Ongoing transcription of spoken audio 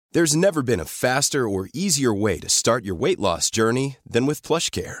There's never been a faster or easier way to start your weight loss journey than with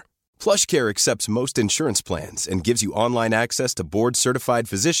PlushCare. PlushCare accepts most insurance plans and gives you online access to board-certified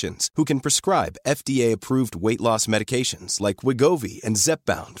physicians who can prescribe FDA-approved weight loss medications like Wegovy and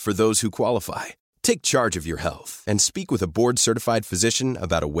Zepbound for those who qualify. Take charge of your health and speak with a board-certified physician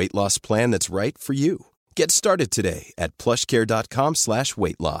about a weight loss plan that's right for you. Get started today at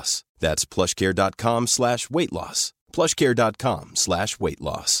plushcare.com/weight-loss. That's plushcare.com/weight-loss.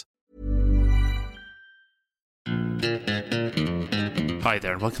 plushcare.com/weight-loss. Hi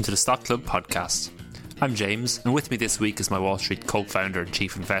there and welcome to the Stock Club podcast. I'm James, and with me this week is my Wall Street co-founder and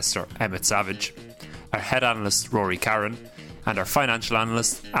chief investor Emmett Savage, our head analyst Rory Carron, and our financial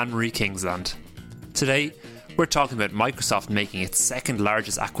analyst Anne-Marie Kingsland. Today, we're talking about Microsoft making its second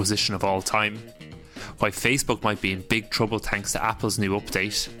largest acquisition of all time, why Facebook might be in big trouble thanks to Apple's new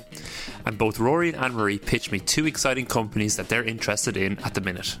update, and both Rory and Anne-Marie pitch me two exciting companies that they're interested in at the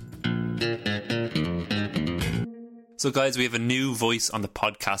minute. So guys, we have a new voice on the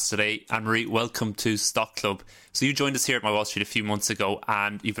podcast today. Anne-Marie, welcome to Stock Club. So you joined us here at My Wall Street a few months ago,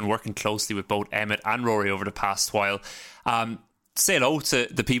 and you've been working closely with both Emmett and Rory over the past while. Say hello to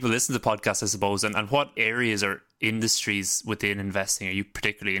the people listening to the podcast, I suppose, and what areas or industries within investing are you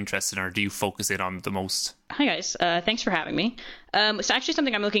particularly interested in, or do you focus in on the most? Hi guys, thanks for having me. So actually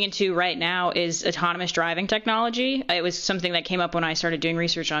something I'm looking into right now is autonomous driving technology. It was something that came up when I started doing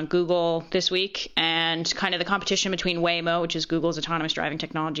research on Google this week, and kind of the competition between Waymo, which is Google's autonomous driving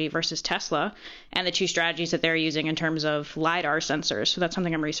technology, versus Tesla, and the two strategies that they're using in terms of LiDAR sensors. So that's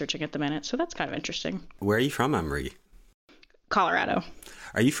something I'm researching at the minute. So that's kind of interesting. Where are you from, Anne-Marie? Colorado.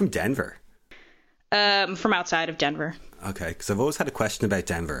 Are you from Denver? From outside of Denver. Okay, because I've always had a question about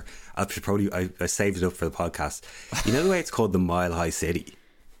Denver. I saved it up for the podcast. You know the way it's called the Mile High City?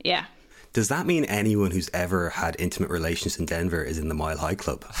 Yeah. Does that mean anyone who's ever had intimate relations in Denver is in the Mile High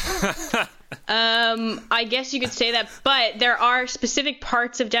Club? I guess you could say that, but there are specific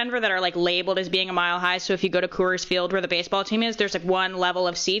parts of Denver that are like labeled as being a mile high. So if you go to Coors Field where the baseball team is, there's like one level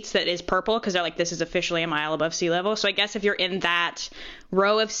of seats that is purple because they're like, this is officially a mile above sea level. So I guess if you're in that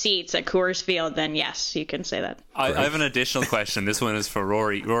row of seats at Coors Field, then yes, you can say that. I have an additional question. This one is for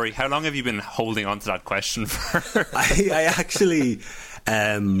Rory. Rory, how long have you been holding on to that question for? I actually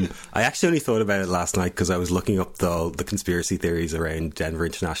only thought about it last night because I was looking up the conspiracy theories around Denver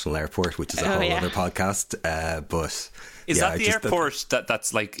International Airport, which is a whole other podcast. But is that the airport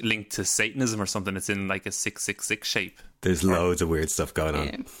that's like linked to Satanism or something? It's in like a 666 shape. There's loads of weird stuff going on.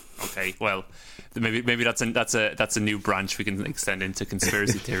 Yeah. Okay, well, maybe that's a new branch we can extend into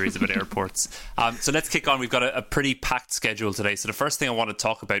conspiracy theories about airports. So let's kick on. We've got a pretty packed schedule today. So the first thing I want to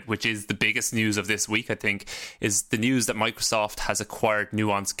talk about, which is the biggest news of this week, I think, is the news that Microsoft has acquired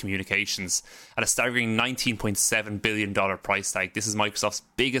Nuance Communications at a staggering $19.7 billion price tag. This is Microsoft's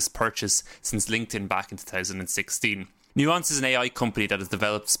biggest purchase since LinkedIn back in 2016. Nuance is an AI company that has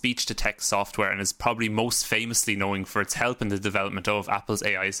developed speech-to-text software and is probably most famously known for its help in the development of Apple's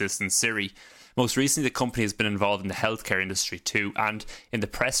AI assistant Siri. Most recently, the company has been involved in the healthcare industry too, and in the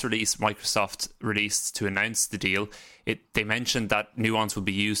press release Microsoft released to announce the deal, they mentioned that Nuance will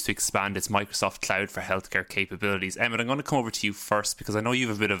be used to expand its Microsoft Cloud for healthcare capabilities. Emmett, I'm going to come over to you first because I know you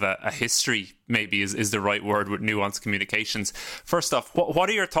have a bit of a history, maybe is the right word, with Nuance Communications. First off, what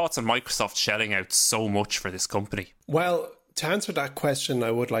are your thoughts on Microsoft shelling out so much for this company? Well, to answer that question,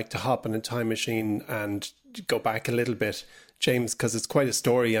 I would like to hop in a time machine and go back a little bit, James, because it's quite a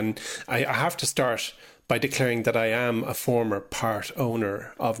story, and I have to start by declaring that I am a former part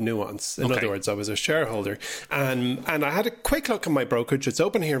owner of Nuance. In other words, I was a shareholder. And I had a quick look at my brokerage. It's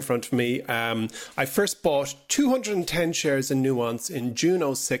open here in front of me. I first bought 210 shares in Nuance in June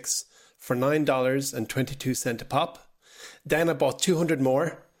 2006 for $9.22 a pop. Then I bought 200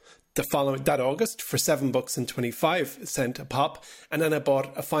 more that August for $7.25 a pop. And then I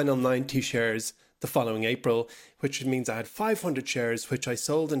bought a final 90 shares the following April, which means I had 500 shares, which I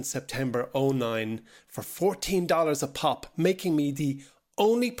sold in September 2009 for $14 a pop, making me the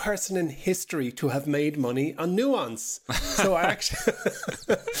only person in history to have made money on Nuance. So I actually,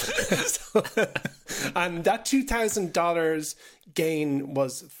 and that $2,000 gain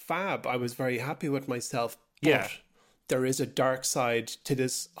was fab. I was very happy with myself. But there is a dark side to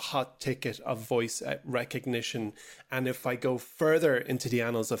this hot ticket of voice recognition. And if I go further into the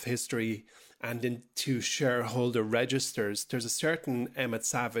annals of history and into shareholder registers, there's a certain Emmett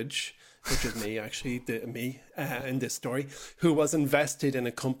Savage, which is me, actually, in this story, who was invested in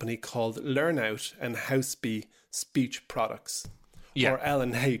a company called Learnout and Houseby Speech Products, or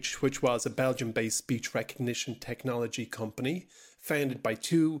L&H, which was a Belgium-based speech recognition technology company founded by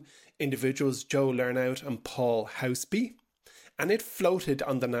two individuals, Joe Learnout and Paul Houseby. and it floated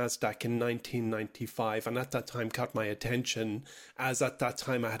on the NASDAQ in 1995, and at that time caught my attention, as at that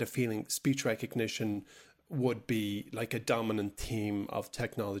time I had a feeling speech recognition would be like a dominant theme of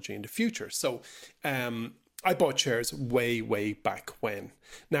technology in the future. So I bought shares way back when.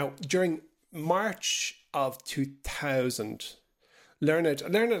 Now, during March of 2000, Learned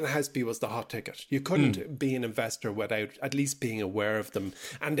and Houseby was the hot ticket. You couldn't be an investor without at least being aware of them.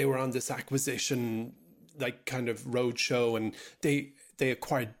 And they were on this acquisition, like kind of roadshow, and they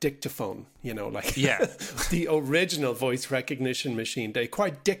acquired Dictaphone, the original voice recognition machine. They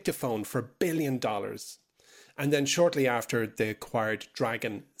acquired Dictaphone for $1 billion. And then shortly after, they acquired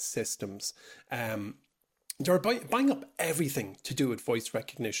Dragon Systems. They were buying up everything to do with voice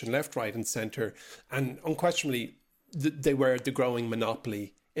recognition, left, right, and centre. And unquestionably, they were the growing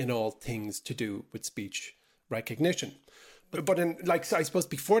monopoly in all things to do with speech recognition. But in, I suppose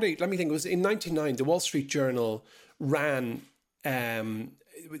before it was in 1999, the Wall Street Journal ran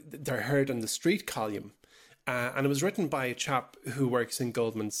their Heard on the Street column. And it was written by a chap who works in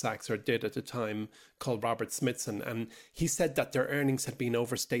Goldman Sachs, or did at the time, called Robert Smithson. And he said that their earnings had been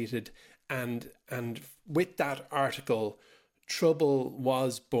overstated. And with that article, trouble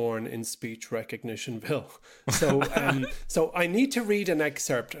was born in speech recognitionville. So so I need to read an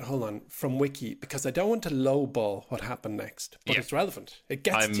excerpt, from Wiki, because I don't want to lowball what happened next. But it's relevant. It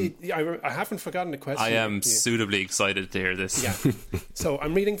gets to... I haven't forgotten the question. I am suitably excited to hear this. Yeah. So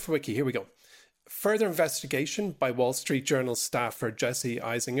I'm reading for Wiki. Here we go. Further investigation by Wall Street Journal staffer Jesse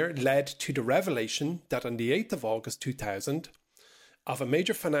Eisinger led to the revelation that on the 8th of August 2000, of a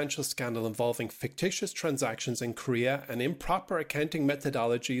major financial scandal involving fictitious transactions in Korea and improper accounting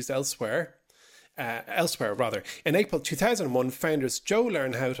methodologies elsewhere. In April 2001, founders Joe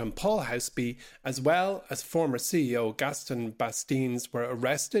Lernhout and Paul Houseby, as well as former CEO Gaston Bastines, were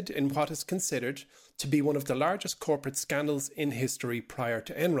arrested in what is considered to be one of the largest corporate scandals in history prior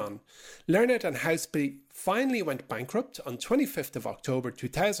to Enron. Lernhout and Houseby finally went bankrupt on 25th of October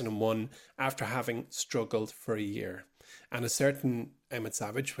 2001 after having struggled for a year. And a certain Emmett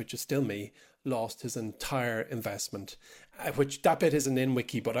Savage, which is still me, lost his entire investment, which that bit isn't in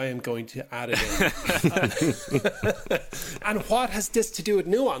Wiki, but I am going to add it in. And what has this to do with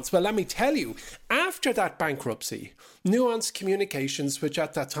Nuance? Well, let me tell you, after that bankruptcy, Nuance Communications, which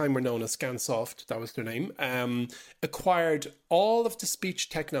at that time were known as Scansoft, that was their name, acquired all of the speech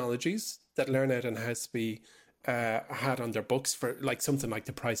technologies that Lernhout and Houseby had on their books for something like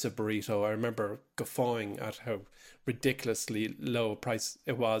the price of burrito. I remember guffawing at how ridiculously low a price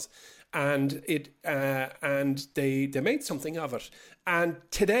it was, and they made something of it. And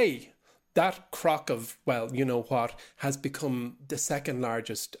today, that crock of has become the second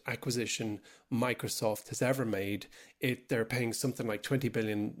largest acquisition Microsoft has ever made. They're paying something like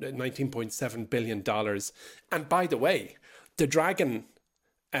 $19.7 billion. And by the way, the Dragon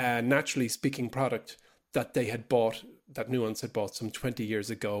naturally speaking product that they had bought, that Nuance had bought some 20 years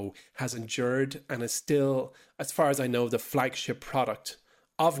ago, has endured and is still, as far as I know, the flagship product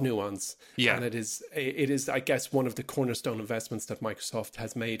of Nuance. Yeah. And it is, I guess, one of the cornerstone investments that Microsoft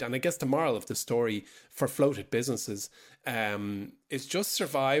has made. And I guess the moral of the story for floated businesses is just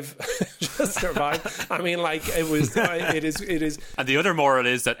survive. Just survive. I mean, it is. And the other moral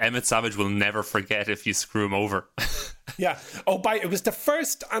is that Emmett Savage will never forget if you screw him over. Yeah. It was the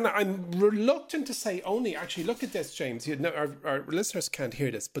first, and I'm reluctant to say only. Actually, look at this, James. Our listeners can't hear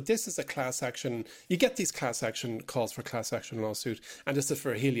this, but this is a class action. You get these class action calls for class action lawsuit, and this is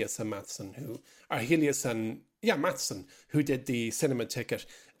for Helios and Matheson, Matheson, who did the cinema ticket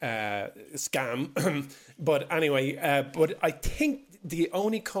scam. But anyway, but I think the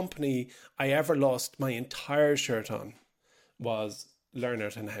only company I ever lost my entire shirt on was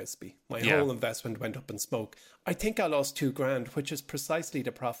Lernhout and Houseby. My whole investment went up in smoke. I think I lost $2,000, which is precisely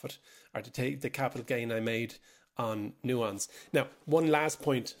the profit or the capital gain I made on Nuance. Now, one last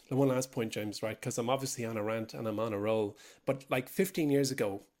point, James, right? Because I'm obviously on a rant and I'm on a roll. But 15 years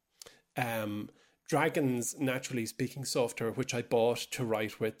ago, Dragon's naturally speaking software, which I bought to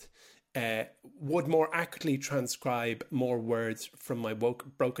write with, would more accurately transcribe more words from my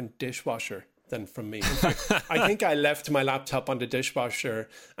broken dishwasher than from me. In fact, I think I left my laptop on the dishwasher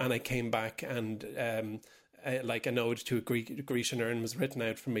and I came back and an ode to a Grecian urn was written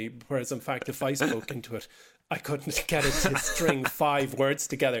out for me. Whereas in fact, if I spoke into it, I couldn't get it to string 5 words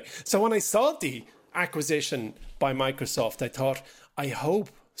together. So when I saw the acquisition by Microsoft, I thought, I hope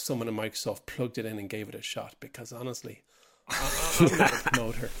someone at Microsoft plugged it in and gave it a shot, because honestly, I'm not a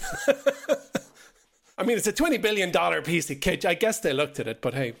promoter. I mean, it's a $20 billion piece of kit. I guess they looked at it,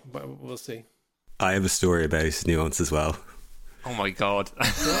 but hey, we'll see. I have a story about Nuance as well. Oh my god!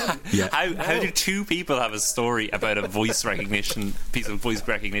 Yeah. How do two people have a story about a piece of voice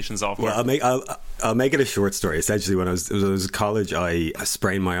recognition software? Well, I'll make it a short story. Essentially, when I was in college, I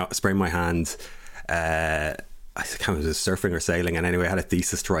sprained my hand. I can't remember if it was surfing or sailing, and anyway, I had a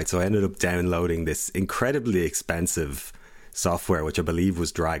thesis to write, so I ended up downloading this incredibly expensive software, which I believe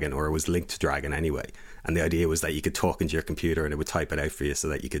was Dragon, or it was linked to Dragon anyway. And the idea was that you could talk into your computer and it would type it out for you, so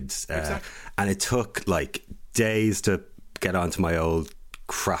that you could. Exactly. And it took like days to get onto my old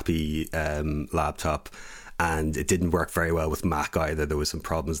crappy laptop, and it didn't work very well with Mac either. There was some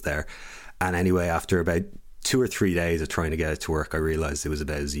problems there, and anyway, after about 2 or 3 days of trying to get it to work, I realised it was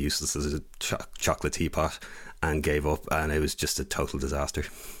about as useless as a chocolate teapot, and gave up, and it was just a total disaster.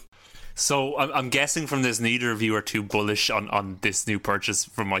 So I'm guessing from this, neither of you are too bullish on this new purchase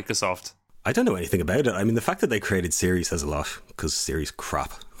from Microsoft. I don't know anything about it. I mean, the fact that they created Siri says a lot, because Siri's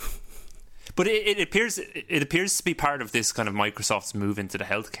crap. But it appears to be part of this kind of Microsoft's move into the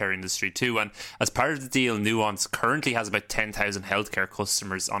healthcare industry too. And as part of the deal, Nuance currently has about 10,000 healthcare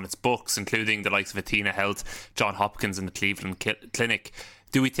customers on its books, including the likes of Athena Health, Johns Hopkins and the Cleveland Clinic.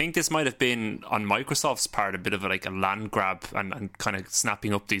 Do we think this might have been, on Microsoft's part, a bit of a land grab and kind of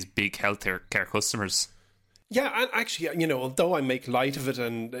snapping up these big healthcare customers? Yeah, and actually, although I make light of it,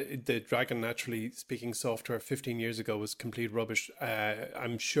 and the Dragon Naturally Speaking software 15 years ago was complete rubbish,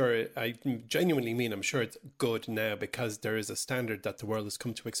 I'm sure it's good now, because there is a standard that the world has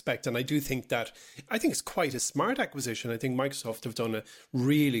come to expect. And I think it's quite a smart acquisition. I think Microsoft have done a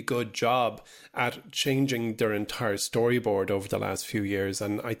really good job at changing their entire storyboard over the last few years.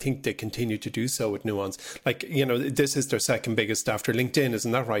 And I think they continue to do so with Nuance. This is their second biggest after LinkedIn,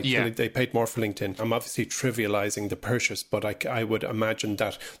 isn't that right? Yeah. They paid more for LinkedIn. I'm obviously trivializing the purchase, but I would imagine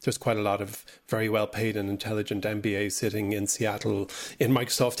that there's quite a lot of very well paid and intelligent MBAs sitting in Seattle in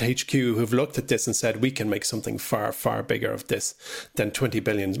Microsoft HQ who've looked at this and said, we can make something far, far bigger of this than 20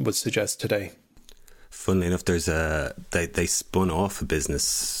 billion would suggest today. Funnily enough, they spun off a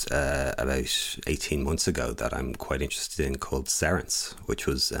business about 18 months ago that I'm quite interested in, called Cerence, which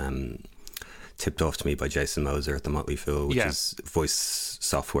was tipped off to me by Jason Moser at the Motley Fool, which is voice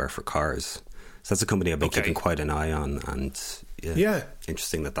software for cars. So that's a company I've been keeping quite an eye on, and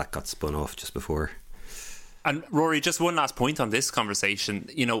interesting that got spun off just before. And Rory, just one last point on this conversation.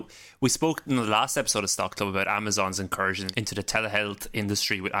 We spoke in the last episode of Stock Club about Amazon's incursion into the telehealth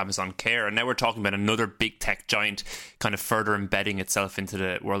industry with Amazon Care, and now we're talking about another big tech giant kind of further embedding itself into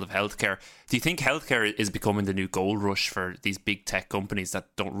the world of healthcare. Do you think healthcare is becoming the new gold rush for these big tech companies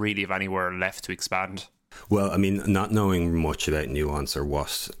that don't really have anywhere left to expand? Well, I mean, not knowing much about Nuance or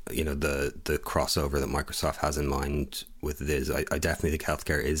what, the crossover that Microsoft has in mind with it is, I definitely think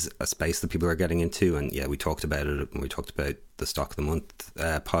healthcare is a space that people are getting into. And yeah, we talked about it when we talked about the Stock of the Month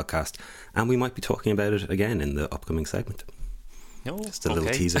podcast, and we might be talking about it again in the upcoming segment. Just a little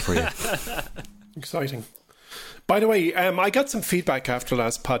teaser for you. Exciting. By the way, I got some feedback after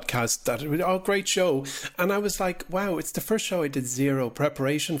last podcast that, great show. And I was like, wow, it's the first show I did zero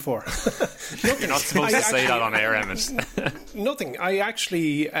preparation for. You're not supposed to say that on air, Emmett. Nothing. I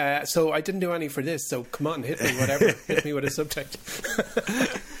actually, so I didn't do any for this. So come on, hit me, whatever. Hit me with a subject.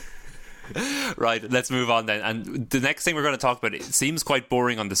 Right, let's move on then. And the next thing we're going to talk about, it seems quite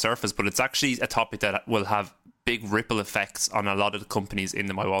boring on the surface, but it's actually a topic that will have big ripple effects on a lot of the companies in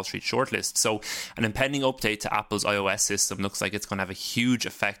the My Wall Street shortlist. So an impending update to Apple's iOS system looks like it's going to have a huge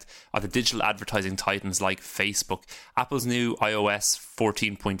effect on the digital advertising titans like Facebook. Apple's new iOS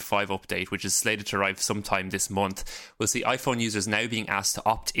 14.5 update, which is slated to arrive sometime this month, will see iPhone users now being asked to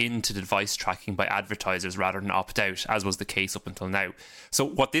opt in to device tracking by advertisers rather than opt out, as was the case up until now. So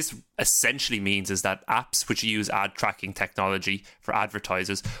what this essentially means is that apps which use ad tracking technology for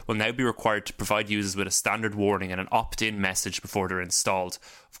advertisers will now be required to provide users with a standard warning and an opt-in message before they're installed.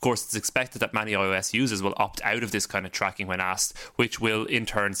 Of course, it's expected that many iOS users will opt out of this kind of tracking when asked, which will in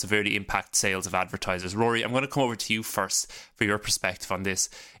turn severely impact sales of advertisers. Rory, I'm going to come over to you first for your perspective on this.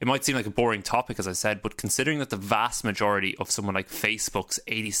 It might seem like a boring topic, as I said, but considering that the vast majority of someone like Facebook's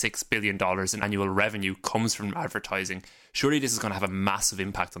 $86 billion in annual revenue comes from advertising, surely this is going to have a massive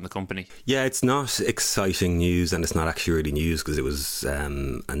impact on the company. Yeah, it's not exciting news, and it's not actually really news because it was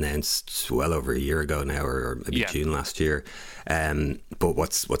announced well over a year ago now, or maybe June last year. But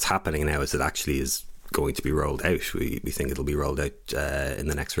what's happening now is it actually is going to be rolled out. We think it'll be rolled out in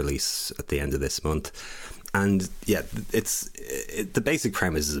the next release at the end of this month. And yeah, the basic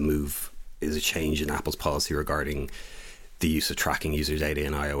premise is a change in Apple's policy regarding the use of tracking user data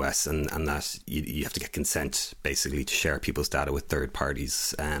in iOS, and that you have to get consent basically to share people's data with third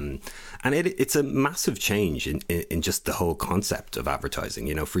parties. And it's a massive change in just the whole concept of advertising.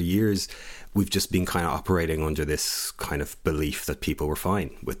 You know, for years, we've just been kind of operating under this kind of belief that people were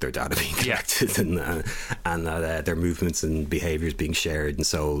fine with their data being collected and that their movements and behaviors being shared and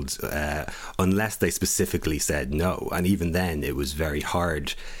sold, unless they specifically said no. And even then, it was very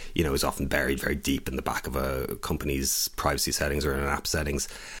hard. You know, it was often buried very deep in the back of a company's privacy settings or in an app settings.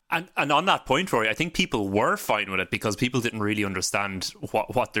 And on that point, Rory, I think people were fine with it because people didn't really understand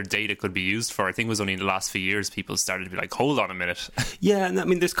what their data could be used for. I think it was only in the last few years people started to be like, hold on a minute. Yeah, and I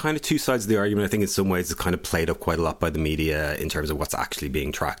mean, there's kind of two sides of the argument. I think in some ways it's kind of played up quite a lot by the media in terms of what's actually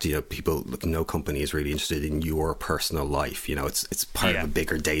being tracked. You know, people, look, no company is really interested in your personal life. You know, it's part of a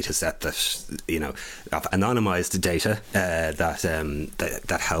bigger data set that, you know, of anonymized data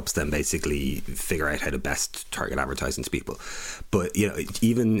that helps them basically figure out how to best target advertising to people. But, you know,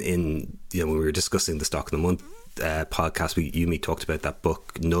 even in, you know, when we were discussing the Stock of the Month podcast, we talked about that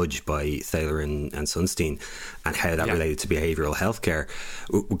book Nudge by Thaler and Sunstein and how that related to behavioural healthcare.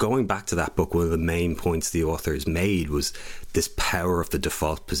 Going back to that book, one of the main points the authors made was this power of the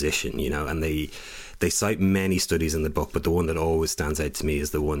default position, you know, and they cite many studies in the book, but the one that always stands out to me is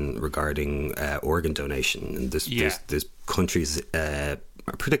the one regarding organ donation. And there's countries,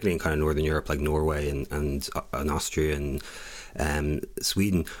 particularly in kind of Northern Europe, like Norway and Austria and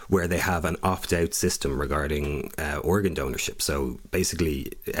Sweden, where they have an opt-out system regarding organ donorship. So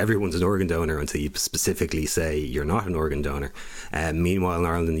basically everyone's an organ donor until you specifically say you're not an organ donor. Meanwhile, in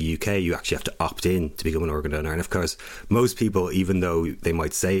Ireland and the UK, you actually have to opt in to become an organ donor. And of course, most people, even though they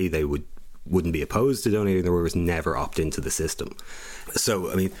might say they wouldn't be opposed to donating their organs, never opt into the system. So,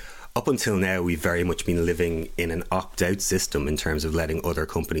 I mean, up until now, we've very much been living in an opt-out system in terms of letting other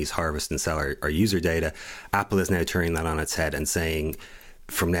companies harvest and sell our user data. Apple is now turning that on its head and saying,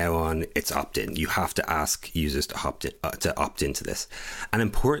 from now on, it's opt-in. You have to ask users to opt into this. And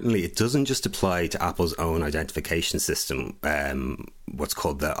importantly, it doesn't just apply to Apple's own identification system, what's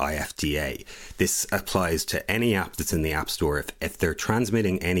called the IFDA. This applies to any app that's in the App Store. If they're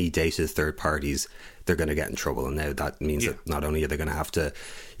transmitting any data to third parties, they're going to get in trouble. And now that means that not only are they going to have to,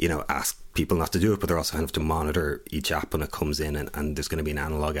 you know, ask people not to do it, but they're also going to have to monitor each app when it comes in, and there's going to be an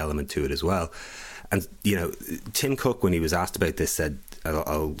analog element to it as well. And, you know, Tim Cook, when he was asked about this, said,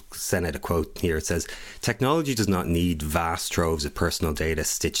 I'll send out a quote here. It says, "Technology does not need vast troves of personal data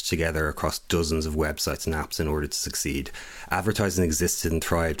stitched together across dozens of websites and apps in order to succeed. Advertising existed and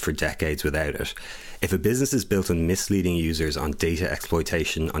thrived for decades without it. If a business is built on misleading users, on data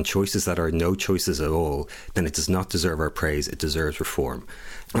exploitation, on choices that are no choices at all, then it does not deserve our praise, it deserves reform."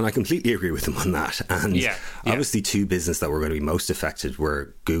 And I completely agree with him on that. And obviously two businesses that were going to be most affected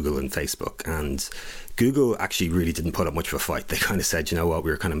were Google and Facebook. And Google actually really didn't put up much of a fight. They kind of said, you know what, we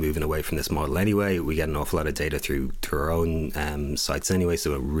were kind of moving away from this model anyway. We get an awful lot of data through our own sites anyway, so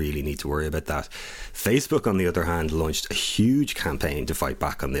we don't really need to worry about that. Facebook, on the other hand, launched a huge campaign to fight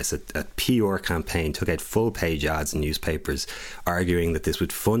back on this. A PR campaign, took out full page ads in newspapers, arguing that this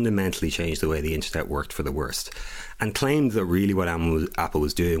would fundamentally change the way the internet worked for the worst, and claimed that really what Apple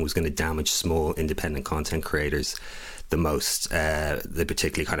was doing was going to damage small independent content creators the most. They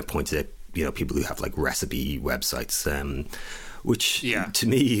particularly kind of pointed at, you know, people who have like recipe websites, which to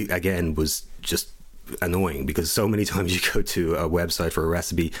me, again, was just annoying, because so many times you go to a website for a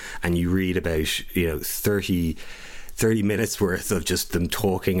recipe and you read about, you know, 30 minutes worth of just them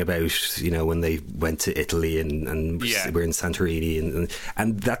talking about, you know, when they went to Italy and were in Santorini,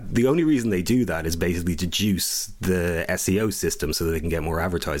 and that the only reason they do that is basically to juice the SEO system so that they can get more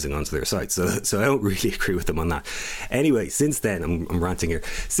advertising onto their site. So I don't really agree with them on that. Anyway, since then, I'm ranting here.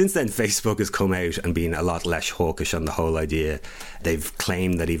 Since then, Facebook has come out and been a lot less hawkish on the whole idea. They've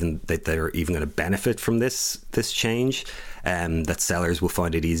claimed that they're even going to benefit from this change. That sellers will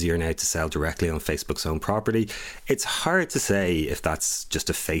find it easier now to sell directly on Facebook's own property. It's hard to say if that's just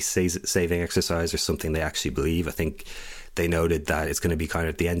a face-saving exercise or something they actually believe. I think they noted that it's going to be kind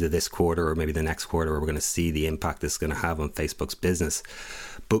of at the end of this quarter or maybe the next quarter where we're going to see the impact this is going to have on Facebook's business.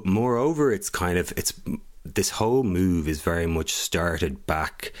 But moreover, it's this whole move is very much started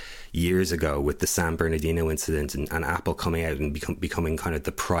back years ago with the San Bernardino incident and Apple coming out and becoming kind of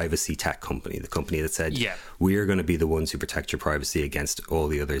the privacy tech company, the company that said, we're going to be the ones who protect your privacy against all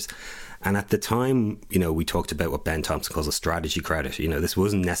the others. And at the time, you know, we talked about what Ben Thompson calls a strategy credit. You know, this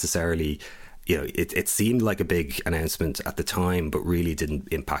wasn't necessarily, you know, it seemed like a big announcement at the time, but really didn't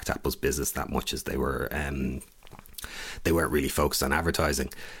impact Apple's business that much, as they weren't really focused on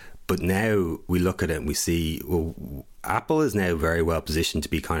advertising. But now we look at it and we see, well, Apple is now very well positioned to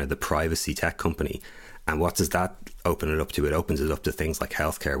be kind of the privacy tech company. And what does that open it up to? It opens it up to things like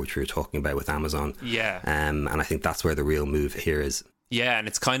healthcare, which we were talking about with Amazon. Yeah. And I think that's where the real move here is. Yeah, and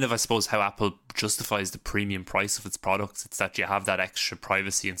it's kind of, I suppose, how Apple justifies the premium price of its products. It's that you have that extra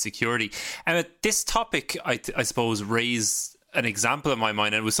privacy and security. And this topic, I suppose, raised an example in my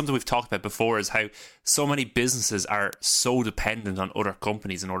mind, and it was something we've talked about before, is how so many businesses are so dependent on other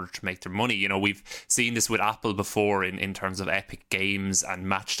companies in order to make their money. You know, we've seen this with Apple before in terms of Epic Games and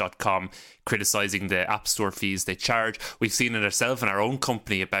Match.com criticizing the App Store fees they charge. We've seen it ourselves in our own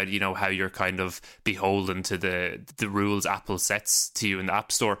company about, you know, how you're kind of beholden to the rules Apple sets to you in the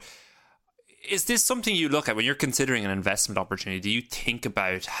App Store. Is this something you look at when you're considering an investment opportunity? Do you think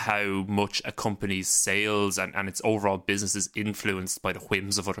about how much a company's sales and its overall business is influenced by the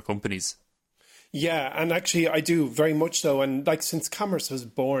whims of other companies? Yeah, and actually I do very much so. And like since commerce was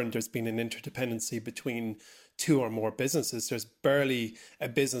born, there's been an interdependency between two or more businesses. There's barely a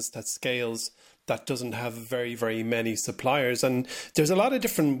business that scales that doesn't have very, very many suppliers. And there's a lot of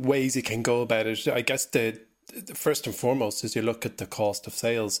different ways you can go about it. I guess the first and foremost is you look at the cost of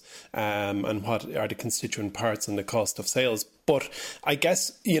sales and what are the constituent parts and the cost of sales. But I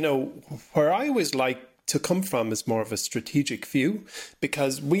guess, you know, where I always like to come from is more of a strategic view,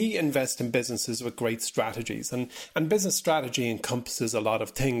 because we invest in businesses with great strategies, and business strategy encompasses a lot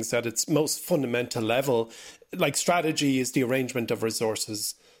of things. At its most fundamental level, like strategy is the arrangement of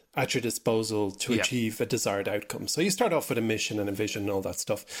resources at your disposal to achieve a desired outcome. So you start off with a mission and a vision and all that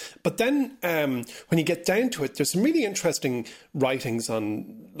stuff. But then when you get down to it, there's some really interesting writings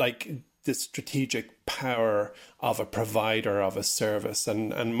on like the strategic power of a provider of a service.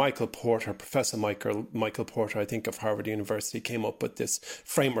 And Michael Porter, Professor Michael Porter, I think of Harvard University, came up with this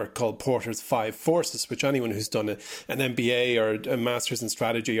framework called Porter's 5 Forces, which anyone who's done an MBA or a master's in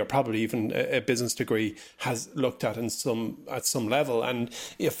strategy or probably even a business degree has looked at at some level. And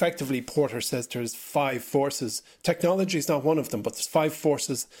effectively, Porter says there's 5 forces. Technology is not one of them, but there's 5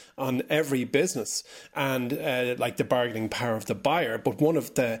 forces on every business, and like the bargaining power of the buyer. But one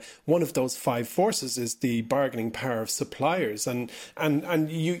of those 5 forces is the bargaining power of suppliers. And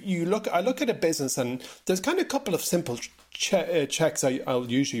you look, I look at a business, and there's kind of a couple of simple checks I'll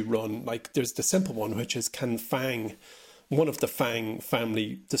usually run. Like there's the simple one, which is, can one of the Fang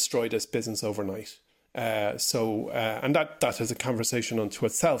family destroy this business overnight? And that is a conversation unto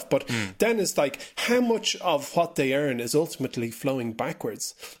itself. But then it's like, how much of what they earn is ultimately flowing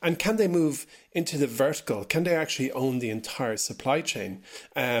backwards? And can they move into the vertical? Can they actually own the entire supply chain?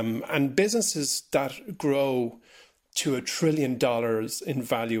 And businesses that grow to $1 trillion in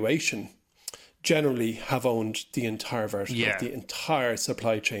valuation generally have owned the entire vertical, the entire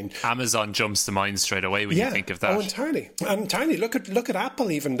supply chain. Amazon jumps to mind straight away when you think of that. Oh, entirely. Look at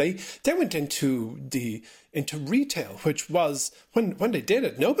Apple. Even they went into retail, which was when they did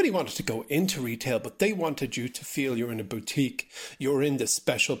it, nobody wanted to go into retail, but they wanted you to feel you're in a boutique, you're in this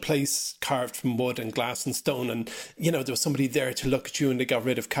special place carved from wood and glass and stone, and you know there was somebody there to look at you, and they got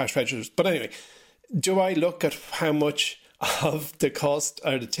rid of cash registers. But anyway, do I look at how much of the cost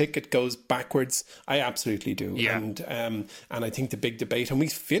or the ticket goes backwards? I absolutely do. Yeah. And I think the big debate, and we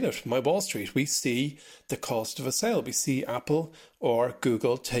feel it, my Wall Street, we see the cost of a sale. We see Apple or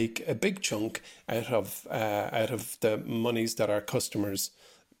Google take a big chunk out of the monies that our customers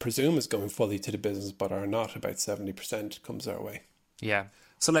presume is going fully to the business, but are not. About 70% comes our way. Yeah.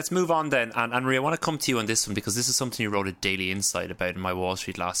 So let's move on then. And Marie, I want to come to you on this one, because this is something you wrote at Daily Insight about in my Wall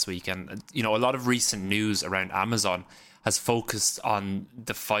Street last week. And, you know, a lot of recent news around Amazon has focused on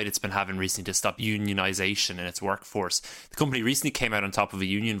the fight it's been having recently to stop unionization in its workforce. The company recently came out on top of a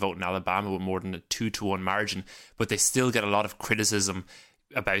union vote in Alabama with more than a 2-1 margin, but they still get a lot of criticism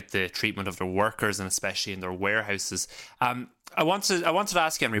about the treatment of their workers, and especially in their warehouses. I wanted to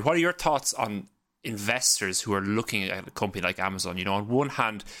ask you, Henry, what are your thoughts on investors who are looking at a company like Amazon? You know, on one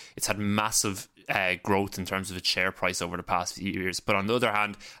hand, it's had massive growth in terms of its share price over the past few years, but on the other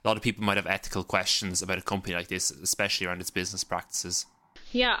hand, a lot of people might have ethical questions about a company like this, especially around its business practices.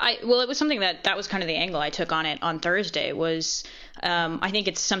 Yeah, it was something that was kind of the angle I took on it on Thursday. Was I think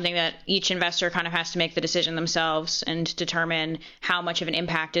it's something that each investor kind of has to make the decision themselves and determine how much of an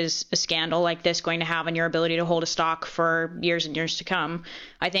impact is a scandal like this going to have on your ability to hold a stock for years and years to come.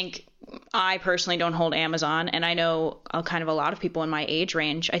 I think I personally don't hold Amazon, and I know kind of a lot of people in my age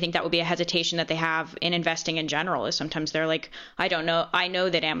range. I think that would be a hesitation that they have in investing in general, is sometimes they're like, I don't know. I know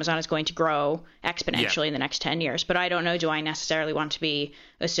that Amazon is going to grow exponentially in the next 10 years, but I don't know, do I necessarily want to be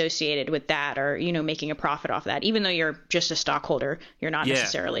associated with that, or, you know, making a profit off that? Even though you're just a stockholder, you're not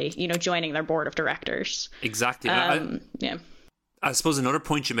necessarily, you know, joining their board of directors. Exactly. I suppose another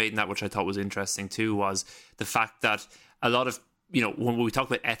point you made in that, which I thought was interesting too, was the fact that a lot of when we talk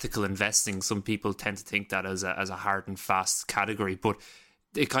about ethical investing, some people tend to think that as a hard and fast category, but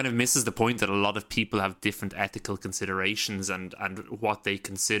it kind of misses the point that a lot of people have different ethical considerations and what they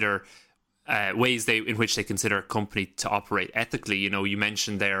consider ways in which they consider a company to operate ethically. You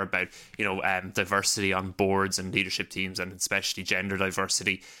mentioned there about diversity on boards and leadership teams, and especially gender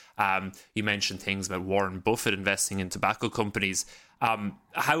diversity. You mentioned things about Warren Buffett investing in tobacco companies.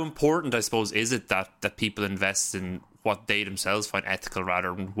 How important, I suppose, is it that people invest in what they themselves find ethical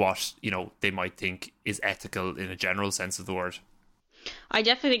rather than what they might think is ethical in a general sense of the word? I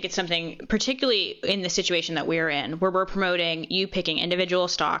definitely think it's something, particularly in the situation that we're in, where we're promoting you picking individual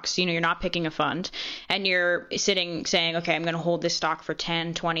stocks. You're not picking a fund, and you're sitting saying, okay, I'm going to hold this stock for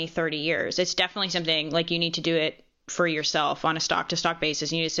 10, 20, 30 years. It's definitely something like you need to do it for yourself on a stock to stock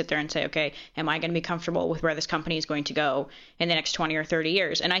basis. You need to sit there and say, okay, am I going to be comfortable with where this company is going to go in the next 20 or 30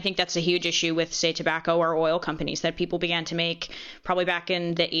 years? And I think that's a huge issue with, say, tobacco or oil companies that people began to make probably back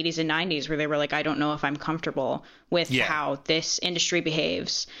in the 80s and 90s, where they were like, I don't know if I'm comfortable with how this industry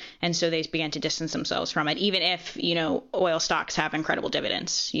behaves. And so they began to distance themselves from it, even if, oil stocks have incredible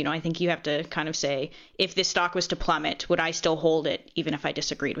dividends. I think you have to kind of say, if this stock was to plummet, would I still hold it, even if I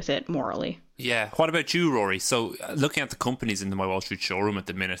disagreed with it morally? Yeah. What about you, Rory? So looking at the companies in the My Wall Street showroom at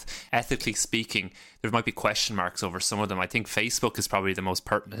the minute, ethically speaking, there might be question marks over some of them. I think Facebook is probably the most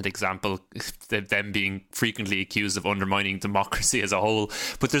pertinent example, them being frequently accused of undermining democracy as a whole.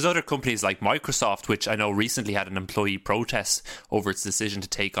 But there's other companies like Microsoft, which I know recently had an employee protest over its decision to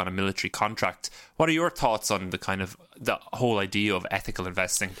take on a military contract. What are your thoughts on the whole idea of ethical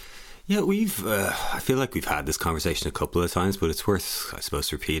investing? Yeah, I feel like we've had this conversation a couple of times, but it's worth, I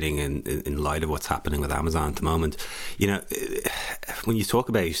suppose, repeating in light of what's happening with Amazon at the moment. When you talk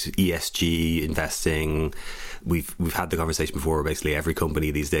about ESG investing, we've had the conversation before where basically every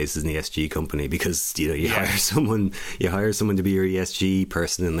company these days is an ESG company because, hire someone to be your ESG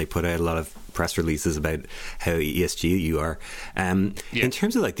person and they put out a lot of press releases about how ESG you are. In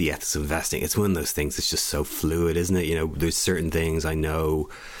terms of like the ethics of investing, it's one of those things that's just so fluid, isn't it? There's certain things I know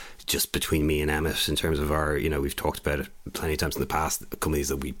just between me and Emmett in terms of our, we've talked about it plenty of times in the past, companies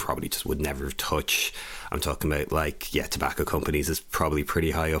that we probably just would never touch. I'm talking about tobacco companies is probably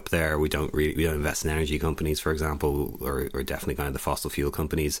pretty high up there. We don't invest in energy companies, for example, or definitely kind of the fossil fuel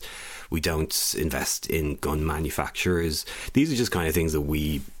companies. We don't invest in gun manufacturers. These are just kind of things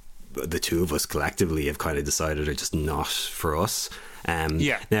that the two of us collectively have kind of decided are just not for us. Now,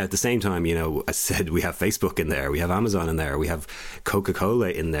 at the same time, as I said, we have Facebook in there, we have Amazon in there, we have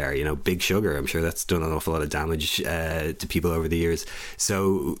Coca-Cola in there, Big Sugar. I'm sure that's done an awful lot of damage to people over the years.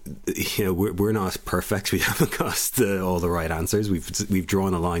 So, we're not perfect. We haven't got all the right answers. We've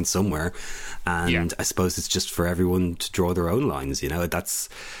drawn a line somewhere, and I suppose it's just for everyone to draw their own lines.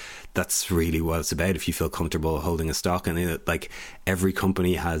 That's really what it's about. If you feel comfortable holding a stock, and every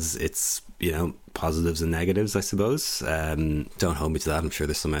company has its positives and negatives, I suppose. Don't hold me to that. I'm sure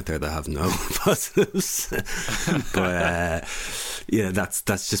there's some out there that have no positives. But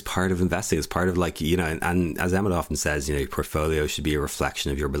that's just part of investing. It's part of and as Emmett often says, your portfolio should be a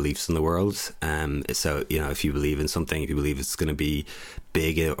reflection of your beliefs in the world. So if you believe in something, if you believe it's going to be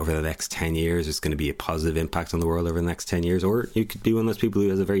big over the next 10 years, it's going to be a positive impact on the world over the next 10 years, or you could be one of those people who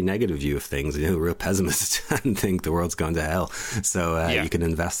has a very negative view of things, a real pessimist and think the world's going to hell. So you can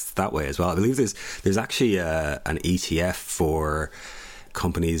invest that way as well. I believe there's actually an ETF for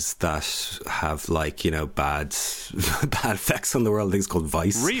companies that have bad effects on the world. I think it's called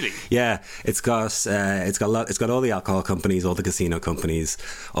Vice. Really? Yeah, it's got all the alcohol companies, all the casino companies,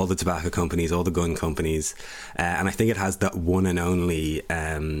 all the tobacco companies, all the gun companies, and I think it has that one and only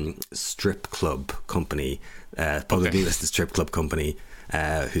strip club company, publicly listed strip club company.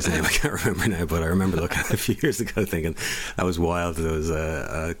 Whose name I can't remember now, but I remember looking at it a few years ago thinking that was wild. There was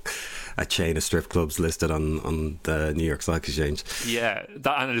a chain of strip clubs listed on the New York Stock Exchange. Yeah,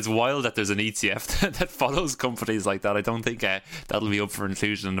 and it is wild that there's an ETF that follows companies like that. I don't think that'll be up for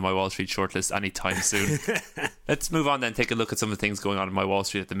inclusion in the My Wall Street shortlist anytime soon. Let's move on then, take a look at some of the things going on in My Wall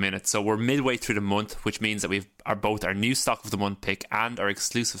Street at the minute. So we're midway through the month, which means that we've both our new Stock of the Month pick and our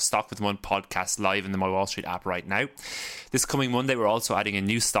exclusive Stock of the Month podcast live in the My Wall Street app right now. This coming Monday, we're also adding a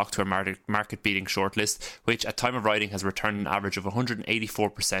new stock to our market-beating shortlist, which at time of writing has returned an average of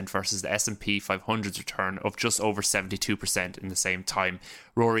 184% versus the S&P 500's return of just over 72% in the same time.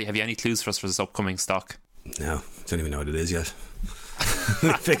 Rory, have you any clues for us for this upcoming stock? No, don't even know what it is yet.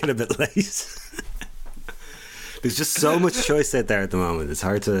 Picking a bit late. There's just so much choice out there at the moment. It's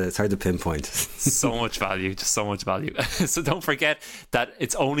hard to pinpoint. So much value, just so much value. So don't forget that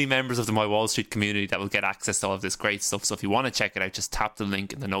it's only members of the My Wall Street community that will get access to all of this great stuff. So if you want to check it out, just tap the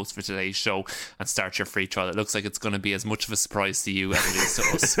link in the notes for today's show and start your free trial. It looks like it's going to be as much of a surprise to you as it is to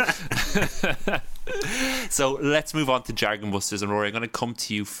us. So let's move on to Jargon Busters, and Rory, I'm going to come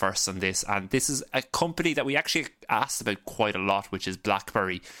to you first on this, and this is a company that we actually asked about quite a lot, which is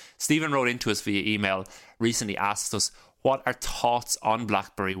BlackBerry. Stephen wrote into us via email recently, asked us what our thoughts on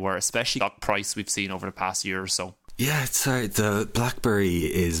BlackBerry were, especially the price we've seen over the past year or so. Yeah, the BlackBerry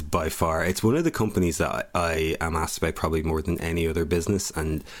is by far, it's one of the companies that I am asked about probably more than any other business,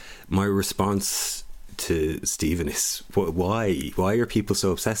 and my response to Stephen is, why are people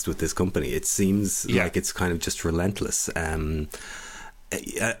so obsessed with this company? It seems like it's kind of just relentless. I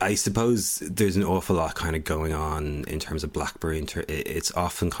suppose there's an awful lot kind of going on in terms of BlackBerry. It's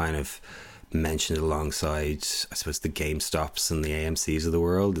often kind of mentioned alongside, I suppose, the GameStops and the AMCs of the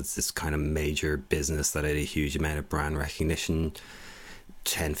world. It's this kind of major business that had a huge amount of brand recognition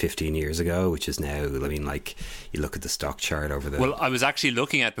 10, 15 years ago, which is now, I mean, like, you look at the stock chart over the... Well, I was actually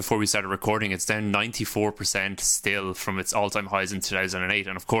looking at before we started recording, it's down 94% still from its all-time highs in 2008.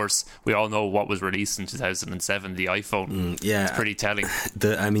 And of course, we all know what was released in 2007, the iPhone. Yeah. It's pretty telling.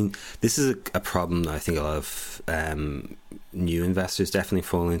 I mean, this is a problem that I think a lot of new investors definitely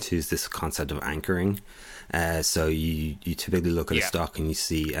fall into, is this concept of anchoring. So you typically look at a stock and you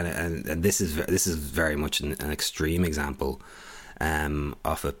see, and this is very much an extreme example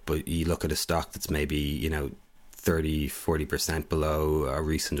of it, but you look at a stock that's maybe 30-40% below a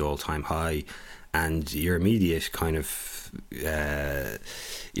recent all-time high, and your immediate kind of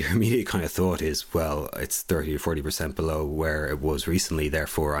thought is, well, it's 30 or 40% below where it was recently,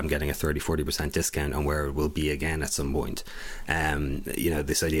 therefore I'm getting a 30-40% discount on where it will be again at some point.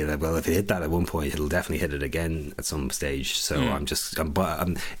 This idea that, well, if it hit that at one point, it'll definitely hit it again at some stage. So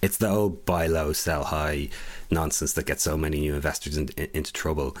it's the old buy low, sell high nonsense that gets so many new investors into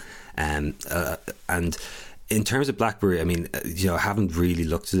trouble. And in terms of BlackBerry, I mean, I haven't really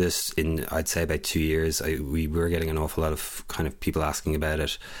looked at this in, I'd say, about 2 years. We were getting an awful lot of kind of people asking about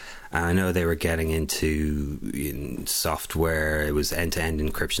it. And I know they were getting into software. It was end-to-end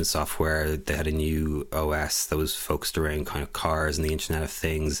encryption software. They had a new OS that was focused around kind of cars and the Internet of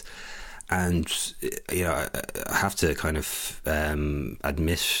Things. And, I have to kind of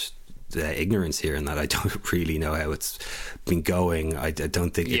admit ignorance here, in that I don't really know how it's been going. I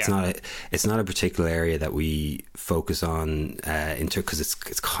don't think it's not a particular area that we focus on because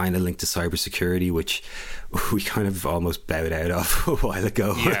it's kind of linked to cybersecurity, which we kind of almost bowed out of a while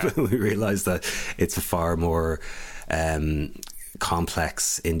ago. We realized that it's a far more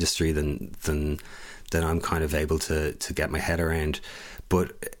complex industry than I'm kind of able to get my head around.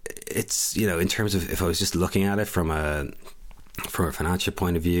 But it's, in terms of, if I was just looking at it from a financial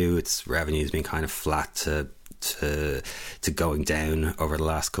point of view, its revenue has been kind of flat to going down over the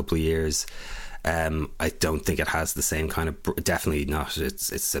last couple of years. I don't think it has the same kind of, definitely not.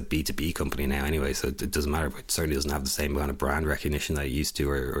 It's a B2B company now anyway, so it doesn't matter. But it certainly doesn't have the same kind of brand recognition that it used to,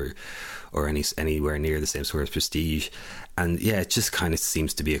 or anywhere near the same sort of prestige. And it just kind of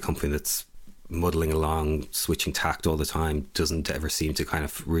seems to be a company that's muddling along, switching tact all the time, doesn't ever seem to kind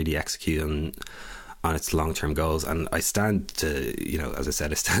of really execute on its long-term goals. And I stand to, as I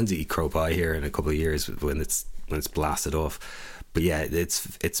said, I stand to eat crow pie here in a couple of years when it's blasted off. But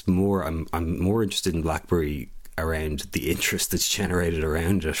it's more, I'm more interested in BlackBerry around the interest that's generated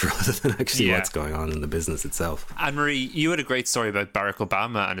around it rather than actually what's going on in the business itself. Anne-Marie, you had a great story about Barack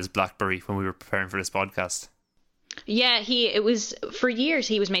Obama and his BlackBerry when we were preparing for this podcast. Yeah, it was, for years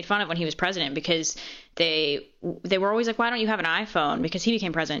he was made fun of when he was president, because they were always like, why don't you have an iPhone? Because he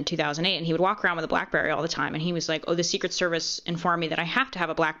became president in 2008, and he would walk around with a BlackBerry all the time. And he was like, the Secret Service informed me that I have to have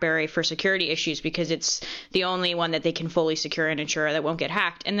a BlackBerry for security issues because it's the only one that they can fully secure and ensure that won't get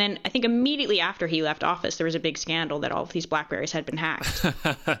hacked. And then I think immediately after he left office, there was a big scandal that all of these BlackBerries had been hacked.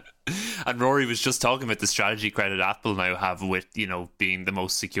 And Rory was just talking about the strategy credit Apple now have with, being the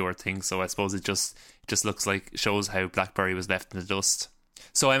most secure thing. So I suppose it just looks like, shows how BlackBerry was left in the dust.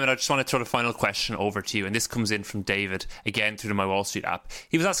 So Emmett, I just want to throw the final question over to you, and this comes in from David, again through the My Wall Street app.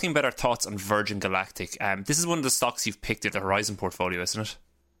 He was asking about our thoughts on Virgin Galactic. This is one of the stocks you've picked at the Horizon portfolio, isn't it?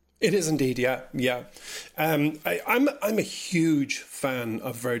 It is indeed, yeah. I'm a huge fan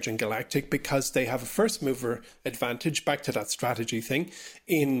of Virgin Galactic because they have a first mover advantage, back to that strategy thing,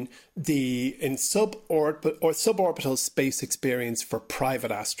 in suborbital space experience for private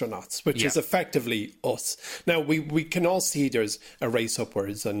astronauts, which is effectively us. Now we can all see there's a race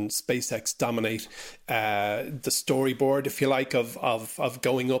upwards, and SpaceX dominate the storyboard, if you like, of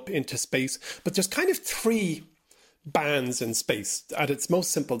going up into space. But there's kind of three bands in space. At its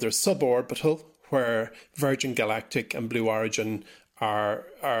most simple, there's suborbital, where Virgin Galactic and Blue Origin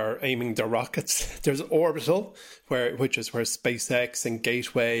are aiming their rockets. There's orbital, which is where SpaceX and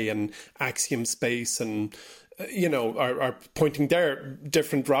Gateway and Axiom Space and are pointing their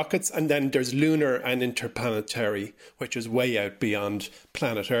different rockets. And then there's lunar and interplanetary, which is way out beyond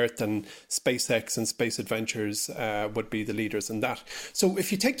planet Earth, and SpaceX and Space Adventures would be the leaders in that. So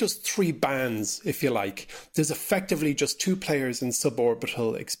if you take those three bands, if you like, there's effectively just two players in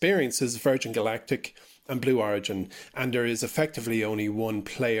suborbital experiences, Virgin Galactic and Blue Origin, and there is effectively only one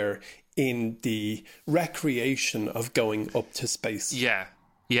player in the recreation of going up to space.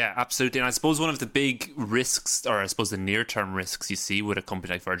 Yeah, absolutely. And I suppose one of the big risks, or I suppose the near-term risks you see with a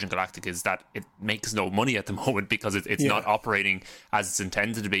company like Virgin Galactic, is that it makes no money at the moment because it's not operating as it's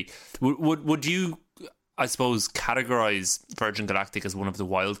intended to be. Would you, I suppose, categorize Virgin Galactic as one of the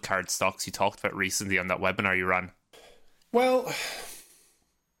wildcard stocks you talked about recently on that webinar you ran? Well,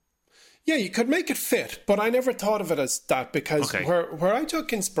 yeah, you could make it fit, but I never thought of it as that, because where I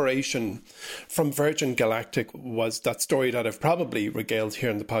took inspiration from Virgin Galactic was that story that I've probably regaled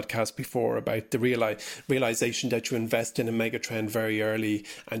here in the podcast before about the realization that you invest in a megatrend very early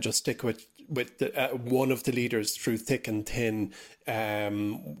and just stick with one of the leaders through thick and thin.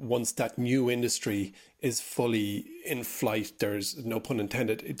 Once that new industry is fully in flight, there's, no pun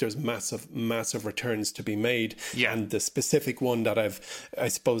intended, there's massive returns to be made. Yeah. And the specific one that I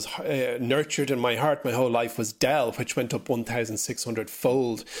suppose nurtured in my heart my whole life was Dell, which went up 1,600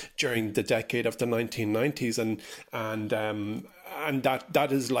 fold during the decade of the 1990s, and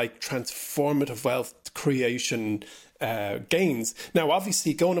that is like transformative wealth creation gains. Now,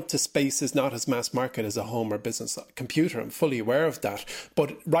 obviously, going up to space is not as mass market as a home or business computer. I'm fully aware of that.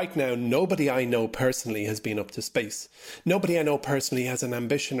 But right now, nobody I know personally has been up to space. Nobody I know personally has an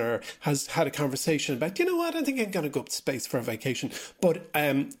ambition or has had a conversation about, you know what, I think I'm going to go up to space for a vacation. But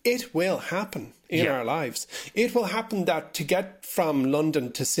it will happen in our lives. It will happen that to get from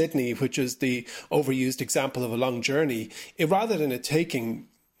London to Sydney, which is the overused example of a long journey, rather than it taking,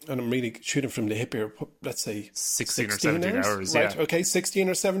 and I'm really shooting from the hip here, let's say 16 or 17 hours. Right, yeah. Okay, 16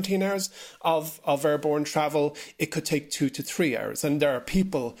 or 17 hours of airborne travel. It could take 2 to 3 hours. And there are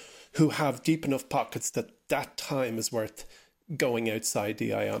people who have deep enough pockets that time is worth going outside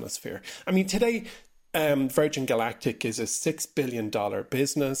the ionosphere. I mean, today, Virgin Galactic is a $6 billion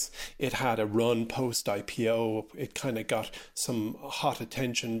business. It had a run post-IPO. It kind of got some hot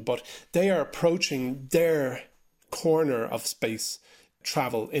attention, but they are approaching their corner of space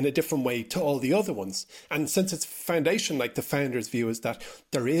travel in a different way to all the other ones. And since its foundation, like the founder's view, is that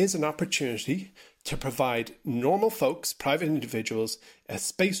there is an opportunity to provide normal folks, private individuals, a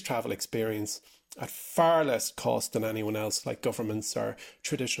space travel experience at far less cost than anyone else, like governments or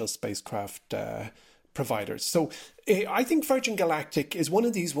traditional spacecraft providers. So I think Virgin Galactic is one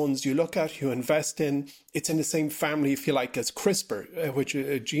of these ones you look at, you invest in. It's in the same family, if you like, as CRISPR, which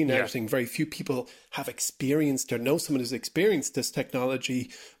gene editing. Very few people have experienced or know someone who's experienced this technology.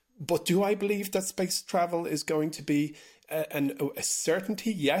 But do I believe that space travel is going to be a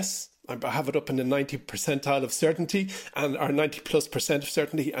certainty? Yes. I have it up in the 90 percentile of certainty, or 90+% of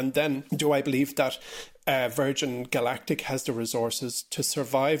certainty. And then do I believe that Virgin Galactic has the resources to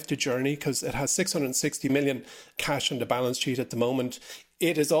survive the journey? Because it has 660 million cash on the balance sheet at the moment.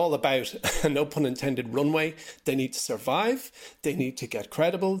 It is all about, no pun intended, runway. They need to survive. They need to get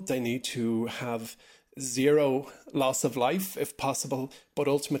credible. They need to have zero loss of life if possible. But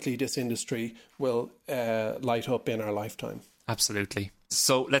ultimately, this industry will light up in our lifetime. Absolutely.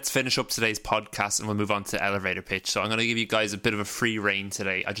 So let's finish up today's podcast and we'll move on to elevator pitch. So I'm going to give you guys a bit of a free rein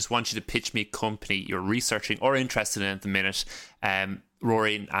today. I just want you to pitch me a company you're researching or interested in at the minute.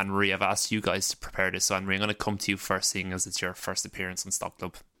 Rory and Marie, I've asked you guys to prepare this. So Anne-Marie, I'm going to come to you first, seeing as it's your first appearance on Stock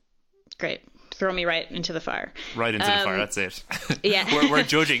Club. Great. Throw me right into the fire. Right into the fire, that's it. Yeah. We're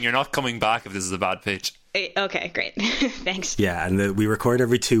judging. You're not coming back if this is a bad pitch. Okay, great. Thanks. Yeah, and we record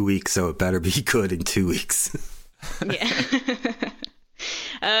every 2 weeks, so it better be good in 2 weeks. Yeah.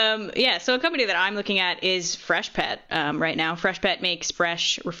 So a company that I'm looking at is Freshpet right now. Freshpet makes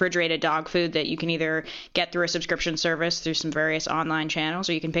fresh refrigerated dog food that you can either get through a subscription service through some various online channels,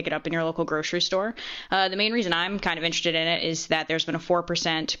 or you can pick it up in your local grocery store. The main reason I'm kind of interested in it is that there's been a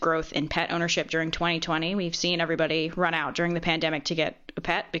 4% growth in pet ownership during 2020. We've seen everybody run out during the pandemic to get a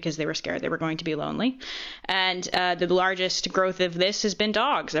pet because they were scared they were going to be lonely. And the largest growth of this has been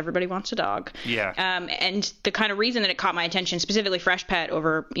dogs. Everybody wants a dog. Yeah. And the kind of reason that it caught my attention, specifically Freshpet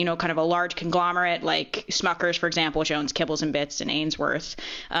over, kind of a large conglomerate like Smucker's, for example, which owns Kibbles and Bits and Ainsworth,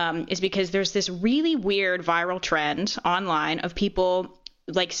 is because there's this really weird viral trend online of people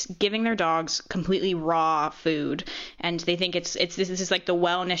like giving their dogs completely raw food, and they think this is like the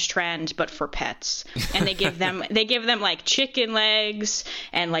wellness trend but for pets, and they give them like chicken legs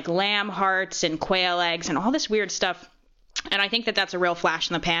and like lamb hearts and quail eggs and all this weird stuff. And I think that that's a real flash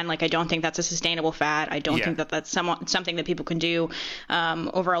in the pan. Like, I don't think that's a sustainable fad. I don't think that that's something that people can do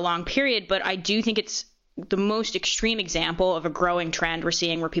over a long period. But I do think it's the most extreme example of a growing trend we're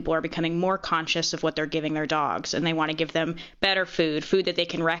seeing, where people are becoming more conscious of what they're giving their dogs, and they want to give them better food that they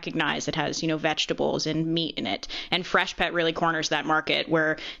can recognize that has, vegetables and meat in it. And Freshpet really corners that market,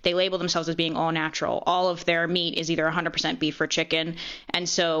 where they label themselves as being all natural. All of their meat is either 100% beef or chicken. And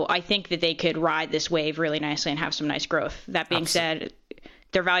so I think that they could ride this wave really nicely and have some nice growth. That being said,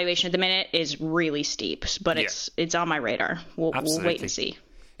 their valuation at the minute is really steep, but it's on my radar. We'll wait and see.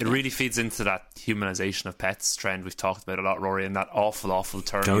 It really feeds into that humanization of pets trend we've talked about a lot, Rory, and that awful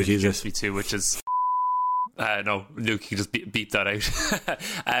term you introduced me to, which is... no, Luke, you just beep that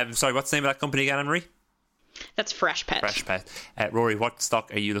out. Sorry, what's the name of that company again, Anne-Marie? That's Freshpet. Freshpet. Rory, what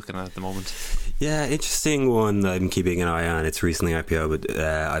stock are you looking at the moment? Yeah, interesting one that I'm keeping an eye on. It's recently IPO, but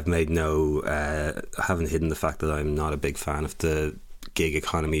I've made haven't hidden the fact that I'm not a big fan of the gig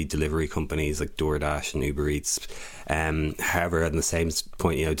economy delivery companies like DoorDash and Uber Eats. However, at the same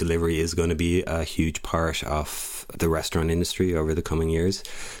point, delivery is going to be a huge part of the restaurant industry over the coming years.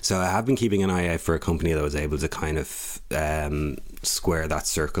 So I have been keeping an eye out for a company that was able to kind of square that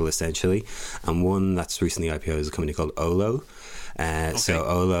circle, essentially. And one that's recently IPO is a company called Olo. So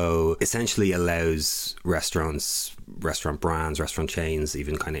Olo essentially allows restaurant brands, restaurant chains,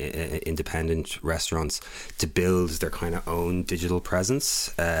 even kind of independent restaurants to build their kind of own digital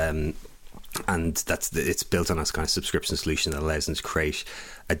presence. And it's built on a kind of subscription solution that allows them to create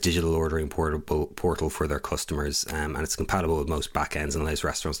a digital ordering portal for their customers, and it's compatible with most backends and allows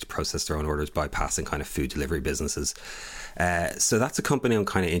restaurants to process their own orders, bypassing kind of food delivery businesses. So that's a company I'm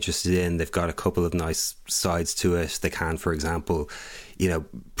kind of interested in. They've got a couple of nice sides to it. They can, for example,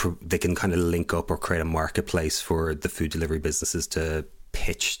 they can kind of link up or create a marketplace for the food delivery businesses to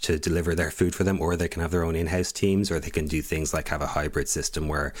pitch to deliver their food for them, or they can have their own in-house teams, or they can do things like have a hybrid system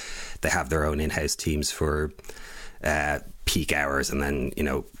where they have their own in-house teams for peak hours, and then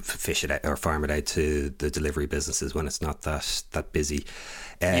fish it out or farm it out to the delivery businesses when it's not that busy.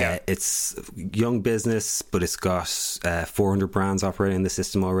 It's young business, but it's got 400 brands operating in the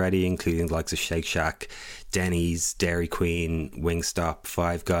system already, including the likes of Shake Shack, Denny's, Dairy Queen, Wingstop,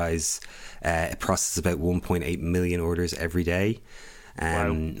 Five Guys. It processes about 1.8 million orders every day.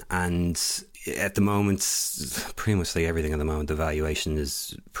 And at the moment, pretty much like everything at the moment, the valuation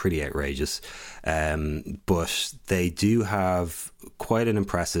is pretty outrageous. But they do have quite an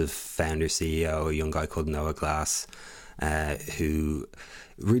impressive founder CEO, a young guy called Noah Glass, who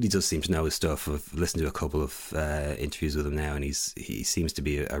really does seem to know his stuff. I've listened to a couple of interviews with him now, and he seems to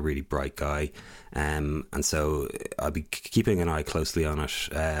be a really bright guy. And so I'll be keeping an eye closely on it.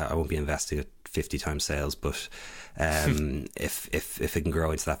 I won't be investing at 50 times sales, but if it can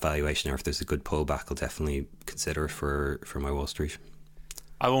grow into that valuation, or if there's a good pullback, I'll definitely consider it for my Wall Street.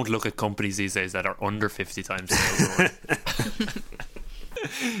 I won't look at companies these days that are under 50 times sales.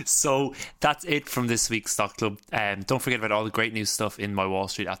 So that's it from this week's Stock Club. Don't forget about all the great new stuff in My Wall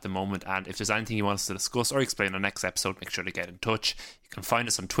Street at the moment, and if there's anything you want us to discuss or explain on the next episode, make sure to get in touch. You can find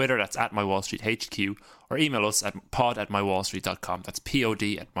us on Twitter, that's at MyWallStreetHQ, or email us at pod@mywallstreet.com. That's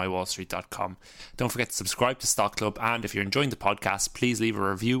pod@mywallstreet.com. Don't forget to subscribe to Stock Club, and if you're enjoying the podcast, please leave a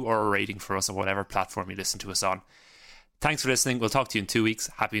review or a rating for us on whatever platform you listen to us on. Thanks for listening. We'll talk to you in 2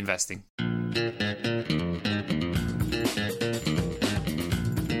 weeks. Happy investing.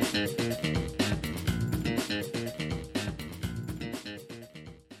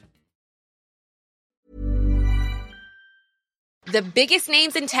 The biggest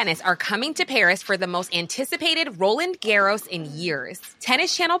names in tennis are coming to Paris for the most anticipated Roland Garros in years.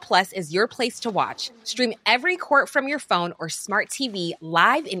 Tennis Channel Plus is your place to watch. Stream every court from your phone or smart TV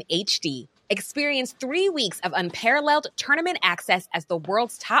live in HD. Experience 3 weeks of unparalleled tournament access as the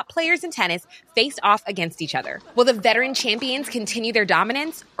world's top players in tennis face off against each other. Will the veteran champions continue their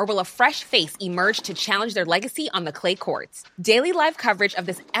dominance, or will a fresh face emerge to challenge their legacy on the clay courts? Daily live coverage of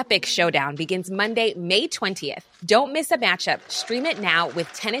this epic showdown begins Monday, May 20th. Don't miss a matchup. Stream it now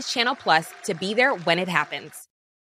with Tennis Channel Plus to be there when it happens.